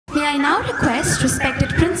May I now request respected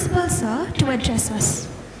Principal Sir to address us.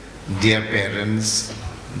 Dear parents,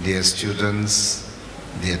 dear students,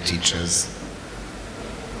 dear teachers,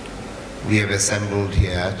 we have assembled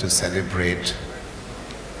here to celebrate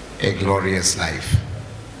a glorious life.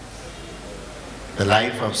 The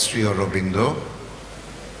life of Sri Aurobindo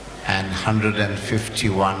and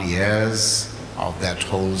 151 years of that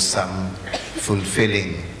wholesome,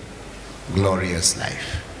 fulfilling, glorious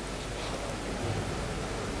life.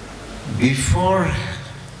 Before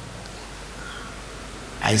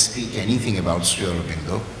I speak anything about Sri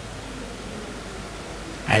Aurobindo,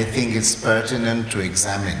 I think it's pertinent to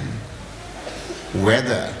examine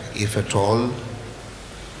whether, if at all,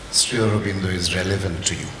 Sri Aurobindo is relevant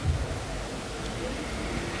to you.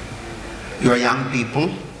 You are young people,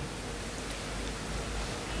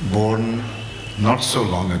 born not so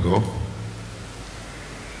long ago,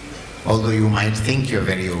 although you might think you're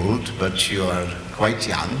very old, but you are quite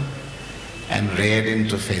young and reared in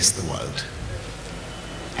to face the world.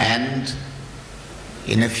 And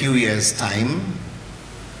in a few years' time,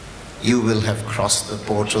 you will have crossed the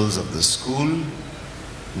portals of the school,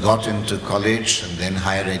 got into college and then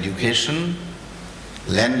higher education,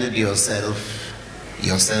 landed yourselves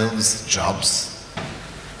jobs,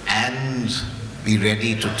 and be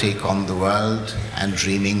ready to take on the world and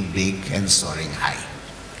dreaming big and soaring high.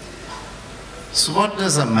 So what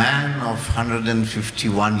does a man of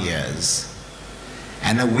 151 years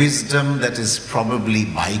and a wisdom that is probably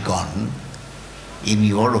bygone, in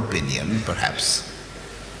your opinion perhaps,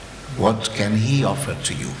 what can he offer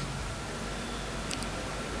to you?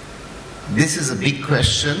 This is a big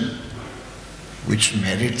question which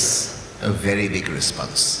merits a very big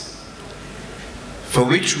response, for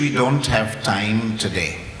which we don't have time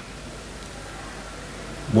today.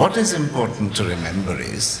 What is important to remember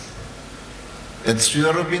is that Sri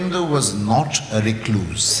Aurobindo was not a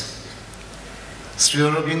recluse. Sri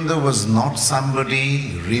Aurobindo was not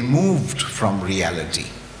somebody removed from reality.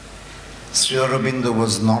 Sri Aurobindo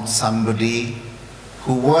was not somebody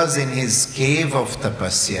who was in his cave of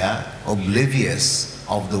tapasya, oblivious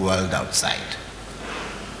of the world outside.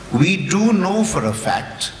 We do know for a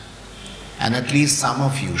fact, and at least some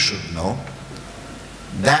of you should know,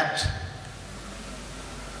 that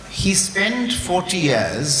he spent 40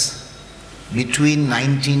 years between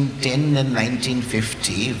 1910 and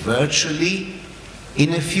 1950 virtually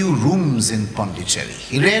in a few rooms in Pondicherry.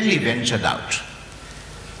 He rarely ventured out.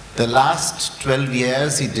 The last 12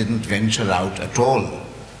 years he didn't venture out at all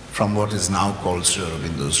from what is now called Sri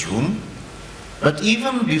Aurobindo's room. But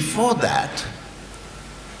even before that,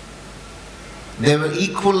 there were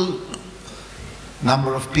equal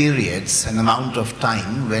number of periods and amount of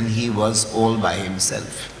time when he was all by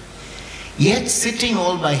himself. Yet sitting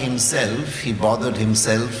all by himself, he bothered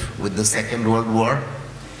himself with the Second World War.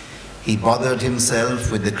 He bothered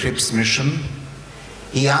himself with the Cripps mission.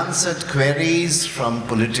 He answered queries from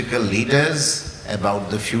political leaders about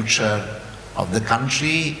the future of the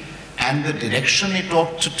country and the direction it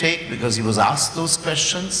ought to take, because he was asked those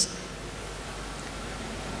questions.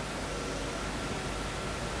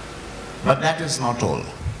 But that is not all.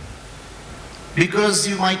 Because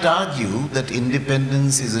you might argue that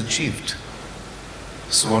independence is achieved.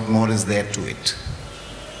 So what more is there to it?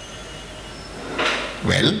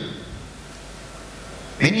 Well,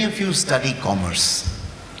 many of you study commerce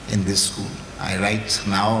in this school. I right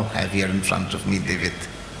now have here in front of me David.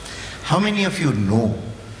 How many of you know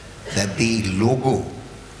that the logo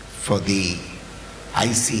for the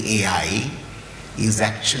ICAI is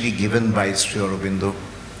actually given by Sri Aurobindo,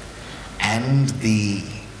 and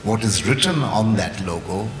what is written on that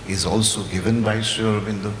logo is also given by Sri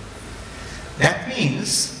Aurobindo? That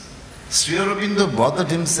means Sri Aurobindo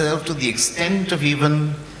bothered himself to the extent of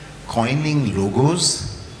even coining logos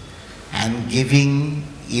and giving,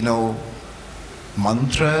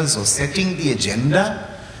 mantras or setting the agenda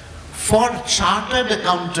for chartered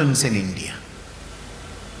accountants in India.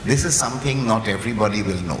 This is something not everybody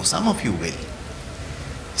will know. Some of you will.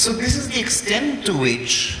 So this is the extent to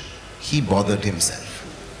which he bothered himself.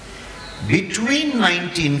 Between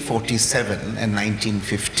 1947 and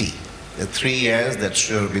 1950, the 3 years that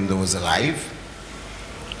Sri Aurobindo was alive,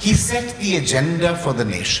 he set the agenda for the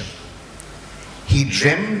nation. He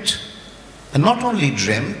dreamt, and not only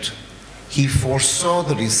dreamt, he foresaw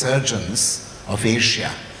the resurgence of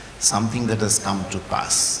Asia, something that has come to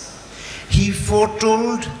pass. He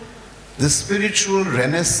foretold the spiritual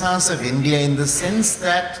renaissance of India in the sense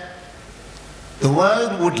that the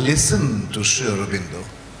world would listen to Sri Aurobindo,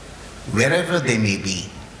 wherever they may be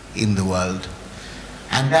in the world.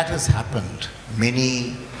 And that has happened.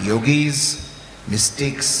 Many yogis,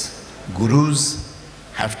 mystics, gurus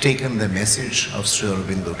have taken the message of Sri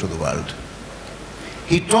Aurobindo to the world.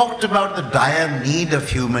 He talked about the dire need of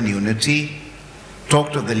human unity,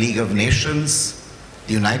 talked of the League of Nations,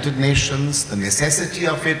 the United Nations, the necessity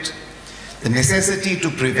of it, the necessity to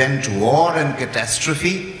prevent war and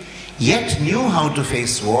catastrophe, yet knew how to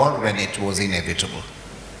face war when it was inevitable.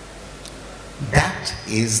 That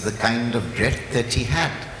is the kind of breadth that he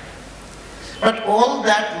had. But all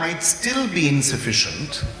that might still be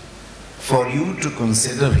insufficient for you to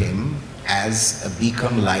consider him as a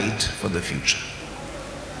beacon light for the future.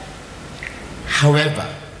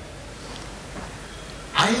 However,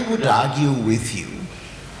 I would argue with you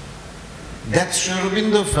that Sri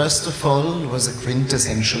Aurobindo, first of all, was a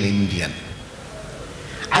quintessential Indian.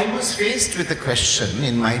 I was faced with a question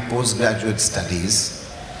in my postgraduate studies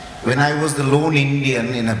when I was the lone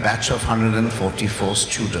Indian in a batch of 144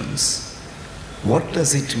 students. What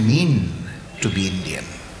does it mean to be Indian?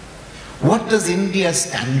 What does India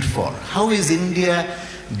stand for? How is India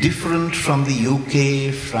different from the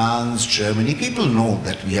UK, France, Germany? People know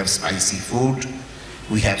that we have spicy food,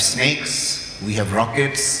 we have snakes, we have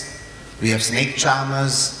rockets, we have snake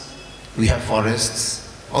charmers, we have forests.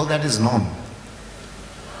 All that is known.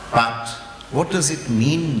 But what does it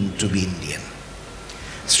mean to be Indian?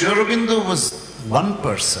 Sri Aurobindo was one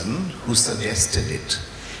person who suggested it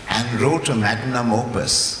and wrote a magnum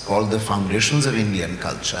opus called The Foundations of Indian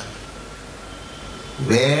Culture,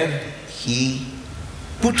 where he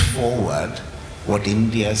put forward what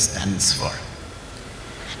India stands for.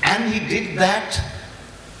 And he did that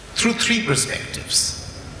through three perspectives.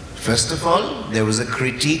 First of all, there was a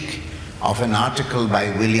critique of an article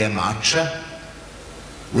by William Archer,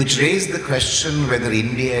 which raised the question whether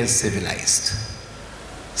India is civilized.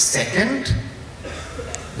 Second,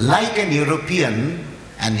 like an European,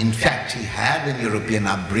 and in fact he had an European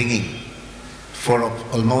upbringing for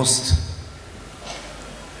almost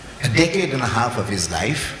a decade and a half of his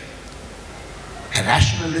life, a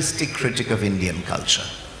rationalistic critic of Indian culture.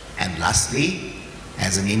 And lastly,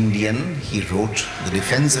 as an Indian, he wrote The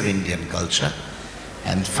Defense of Indian Culture,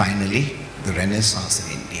 and finally, The Renaissance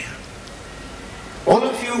in India. All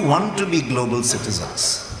of you want to be global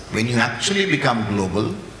citizens. When you actually become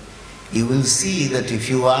global, you will see that if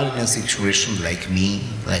you are in a situation like me,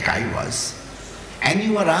 like I was, and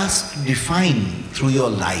you are asked to define through your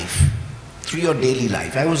life, through your daily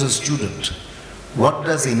life. I was a student. What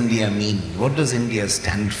does India mean? What does India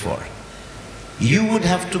stand for? You would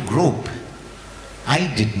have to grope.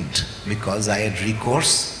 I didn't, because I had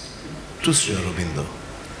recourse to Sri Aurobindo.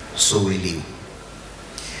 So will you.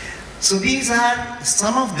 So these are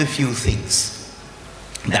some of the few things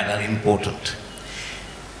that are important.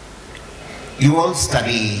 You all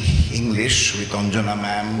study English with Anjana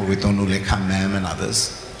ma'am, with Onulekha ma'am and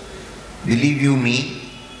others. Believe you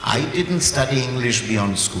me, I didn't study English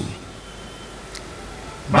beyond school.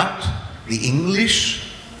 But the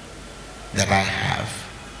English that I have,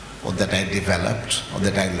 or that I developed, or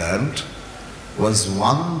that I learned, was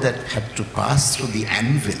one that had to pass through the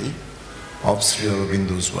anvil of Sri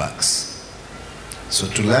Aurobindo's works. So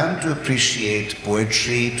to learn to appreciate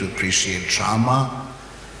poetry, to appreciate drama,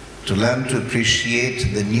 to learn to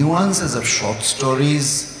appreciate the nuances of short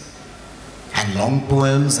stories and long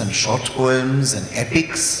poems and short poems and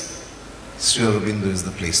epics, Sri Aurobindo is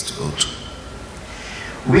the place to go to.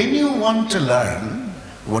 When you want to learn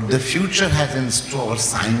what the future has in store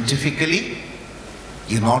scientifically,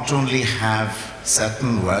 you not only have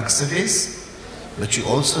certain works of his, but you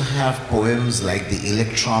also have poems like The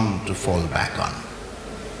Electron to fall back on.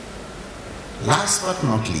 Last but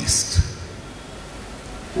not least,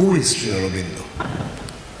 who is Sri Aurobindo?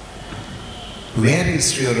 Where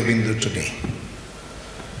is Sri Aurobindo today?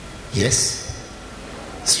 Yes,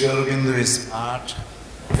 Sri Aurobindo is part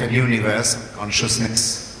of a universe of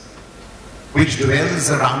consciousness which dwells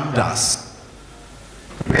around us,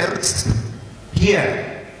 dwells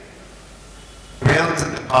here, dwells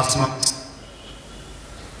in the cosmos,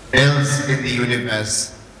 dwells in the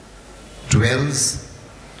universe, dwells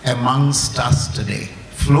amongst us today,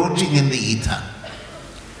 floating in the ether.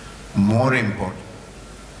 More important,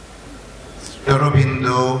 Sri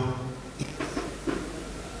Aurobindo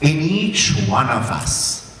in each one of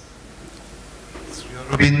us. Sri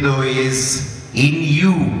Aurobindo is in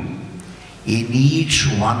you, in each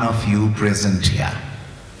one of you present here.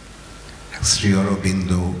 Sri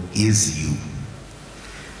Aurobindo is you.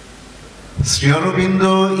 Sri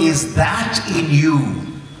Aurobindo is that in you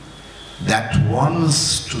that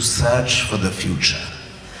wants to search for the future,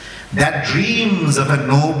 that dreams of a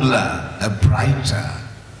nobler, a brighter,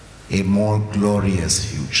 a more glorious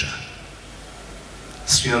future.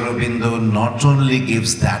 Sri Aurobindo not only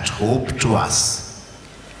gives that hope to us,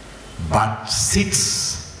 but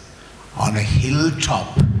sits on a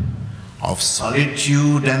hilltop of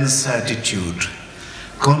solitude and certitude,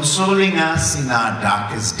 consoling us in our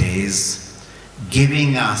darkest days,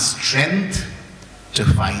 giving us strength to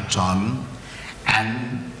fight on,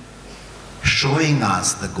 and showing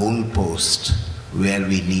us the goalpost where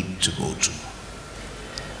we need to go to.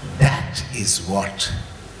 That is what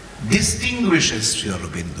distinguishes Sri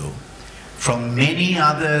Aurobindo from many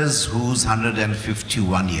others whose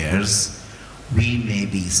 151 years we may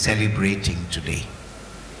be celebrating today.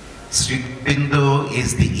 Sri Aurobindo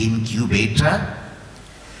is the incubator.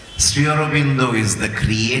 Sri Aurobindo is the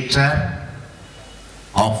creator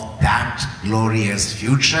of that glorious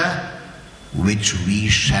future which we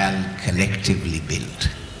shall collectively build.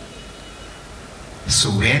 So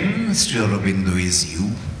when Sri Aurobindo is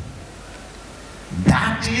you,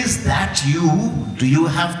 that is that you. Do you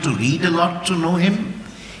have to read a lot to know him?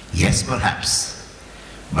 Yes, perhaps.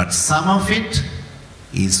 But some of it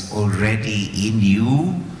is already in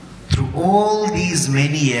you through all these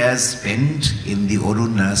many years spent in the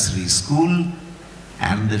Oru Nursery School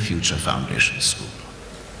and the Future Foundation School.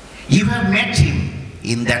 You have met him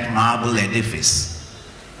in that marble edifice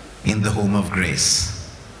in the Home of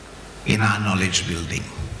Grace, in our knowledge building.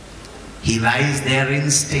 He lies there in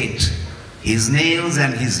state, his nails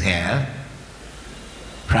and his hair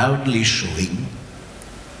proudly showing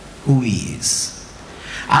who he is.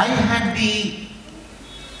 I had the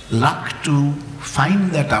luck to find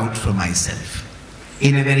that out for myself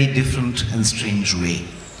in a very different and strange way.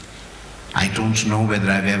 I don't know whether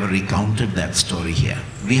I've ever recounted that story here.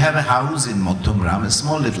 We have a house in Motthamram, a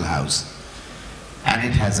small little house, and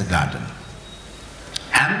it has a garden.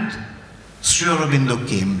 And Sri Aurobindo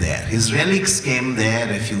came there. His relics came there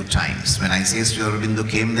a few times. When I say Sri Aurobindo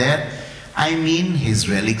came there, I mean his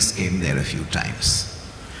relics came there a few times.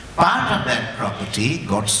 Part of that property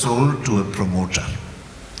got sold to a promoter.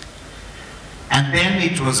 And then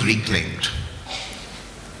it was reclaimed.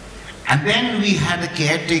 And then we had a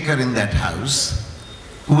caretaker in that house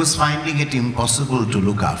who was finding it impossible to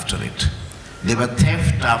look after it. There were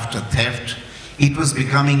theft after theft. It was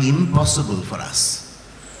becoming impossible for us.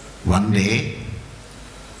 One day,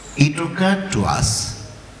 it occurred to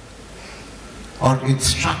us, or it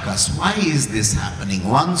struck us, why is this happening?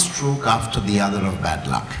 One stroke after the other of bad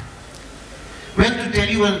luck. Well, to tell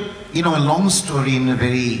you a long story in a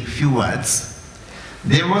very few words,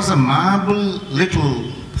 there was a marble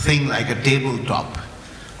little thing like a tabletop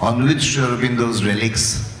on which Sri Aurobindo's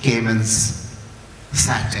relics came and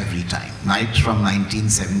sat every time, night from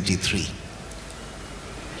 1973.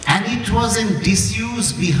 And it was in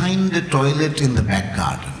disuse behind the toilet in the back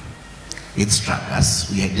garden. It struck us,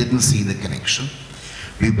 we didn't see the connection.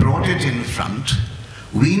 We brought it in front,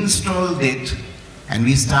 we installed it, and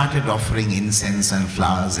we started offering incense and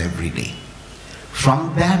flowers every day.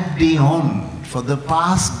 From that day on, for the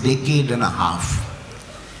past decade and a half,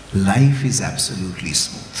 life is absolutely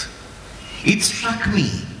smooth. It struck me,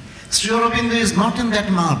 Sri Aurobindo is not in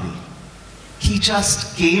that marble. He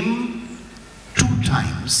just came 2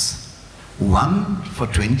 times, one for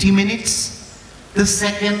 20 minutes, the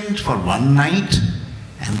second for one night,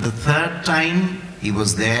 and the third time he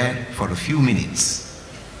was there for a few minutes.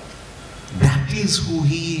 That is who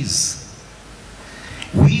he is.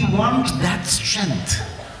 We want that strength,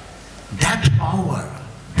 that power,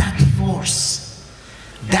 that force,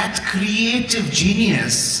 that creative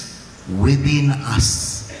genius within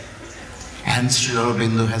us. And Sri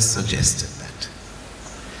Aurobindo has suggested that.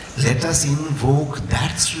 Let us invoke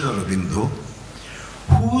that Sri Aurobindo,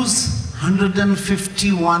 whose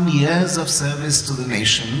 151 years of service to the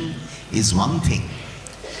nation is one thing,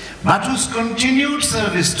 but whose continued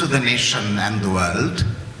service to the nation and the world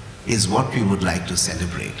is what we would like to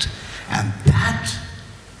celebrate. And that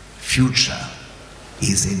future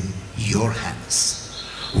is in your hands.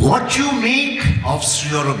 What you make of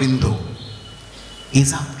Sri Aurobindo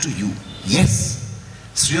is up to you. Yes,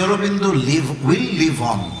 Sri Aurobindo will live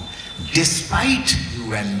on despite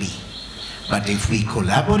you and me. But if we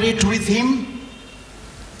collaborate with him,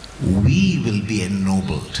 we will be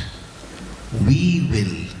ennobled. We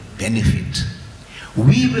will benefit.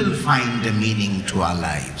 We will find a meaning to our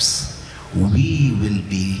lives. We will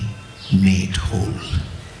be made whole.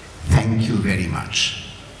 Thank you very much.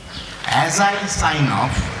 As I sign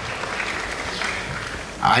off,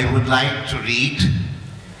 I would like to read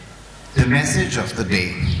the message of the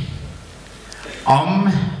day.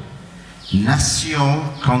 Homme, nation,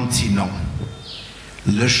 continent.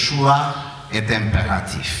 Le choix est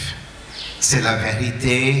impératif. C'est la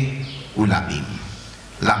vérité ou l'abîme,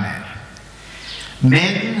 la mer.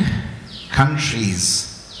 Men,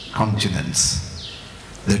 countries, continents.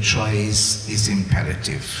 The choice is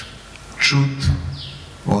imperative. Truth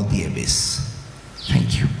or the abyss.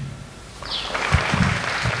 Thank you.